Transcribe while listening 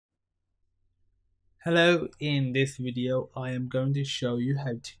Hello, in this video I am going to show you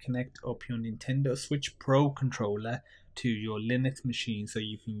how to connect up your Nintendo Switch Pro controller to your Linux machine so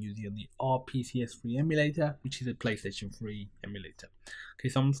you can use it on the RPCS3 emulator, which is a PlayStation 3 emulator. Okay,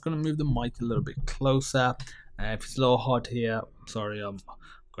 so I'm just going to move the mic a little bit closer. If it's a little hard to hear, I'm sorry, I've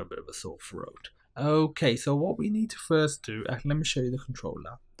got a bit of a sore throat. Okay, so what we need to first do, let me show you the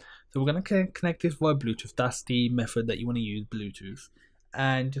controller. So we're going to connect this via Bluetooth. That's the method that you want to use, Bluetooth.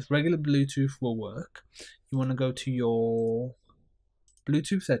 And just regular Bluetooth will work. You want to go to your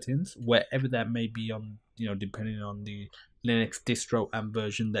Bluetooth settings, wherever that may be on, depending on the Linux distro and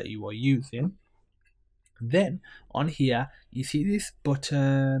version that you are using. Then on here, you see this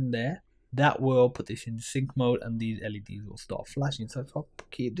button there. That will put this in sync mode and these LEDs will start flashing. So if I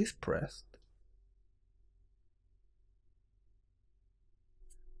keep this pressed,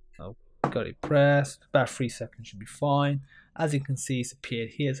 got it pressed, about 3 seconds should be fine. As you can see, it's appeared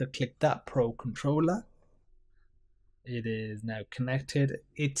here, so click that Pro controller. It is now connected.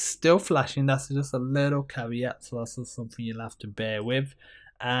 It's still flashing, that's just a little caveat, so that's just something you'll have to bear with.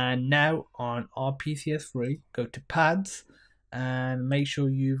 And now on RPCS3, go to pads and make sure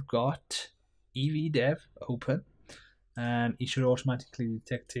you've got EVDev open. And it should automatically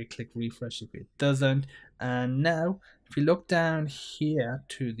detect it. Click refresh if it doesn't. And now if you look down here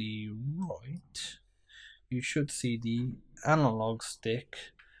to the right, you should see the analog stick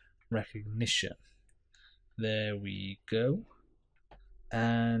recognition. There we go.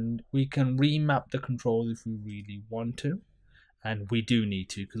 And we can remap the controls if we really want to, and we do need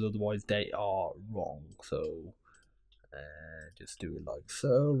to, because otherwise they are wrong. So just do it like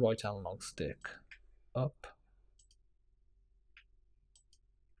so. Right analog stick up.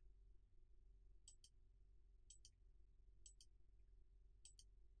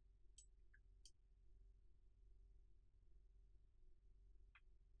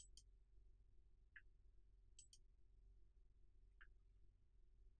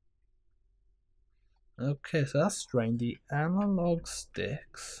 Okay, so that's strange. The analog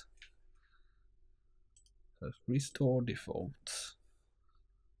sticks. Let's restore defaults.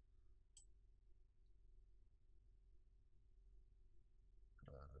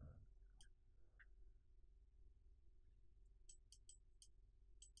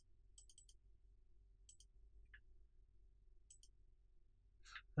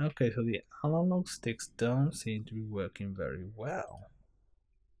 Okay, so the analog sticks don't seem to be working very well.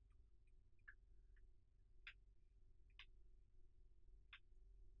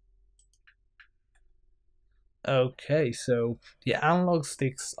 Okay, so the analog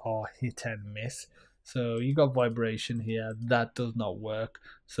sticks are hit and miss. So you got vibration here, that does not work.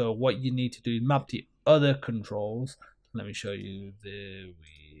 So what you need to do is map the other controls. Let me show you. There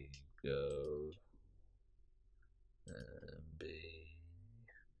we go. B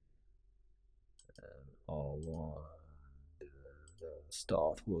and R1. The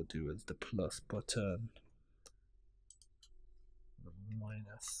start we'll do is the plus button.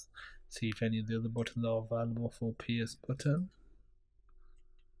 Minus. See if any of the other buttons are available for PS button.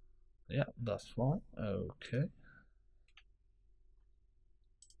 Yeah, that's fine. Okay.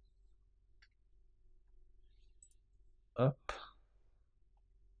 Up.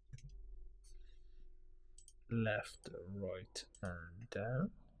 Left, right, and down.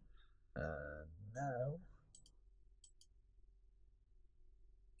 And now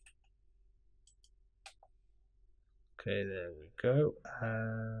okay, there we go.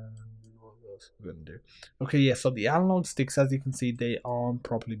 And what else are we gonna do? Okay, yeah, so the analog sticks, as you can see, they aren't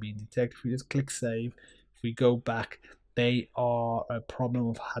properly being detected. If we just click save, if we go back, they are a problem.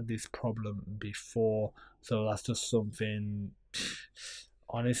 I've had this problem before, so that's just something.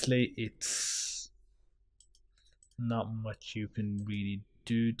 Honestly, it's not much you can really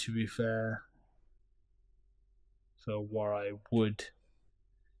do, to be fair. So what I would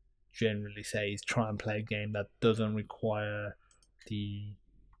generally say is try and play a game that doesn't require the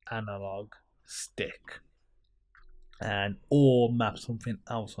analog stick, and or map something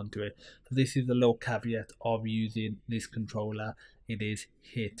else onto it. So this is a little caveat of using this controller. It is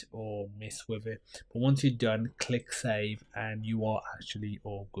hit or miss with it, but once you're done, click save and you are actually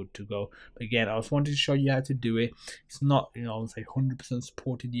all good to go. But again, I just wanted to show you how to do it. It's not, I would say 100%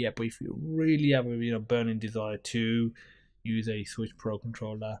 supported yet, but if you really have a burning desire to use a Switch Pro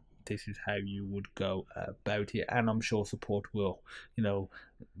controller, this is how you would go about it, and I'm sure support will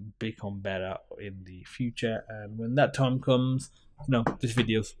become better in the future, and when that time comes, this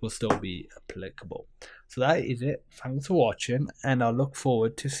videos will still be applicable. So that is it. Thanks for watching, and I look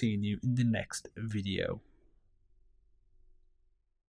forward to seeing you in the next video.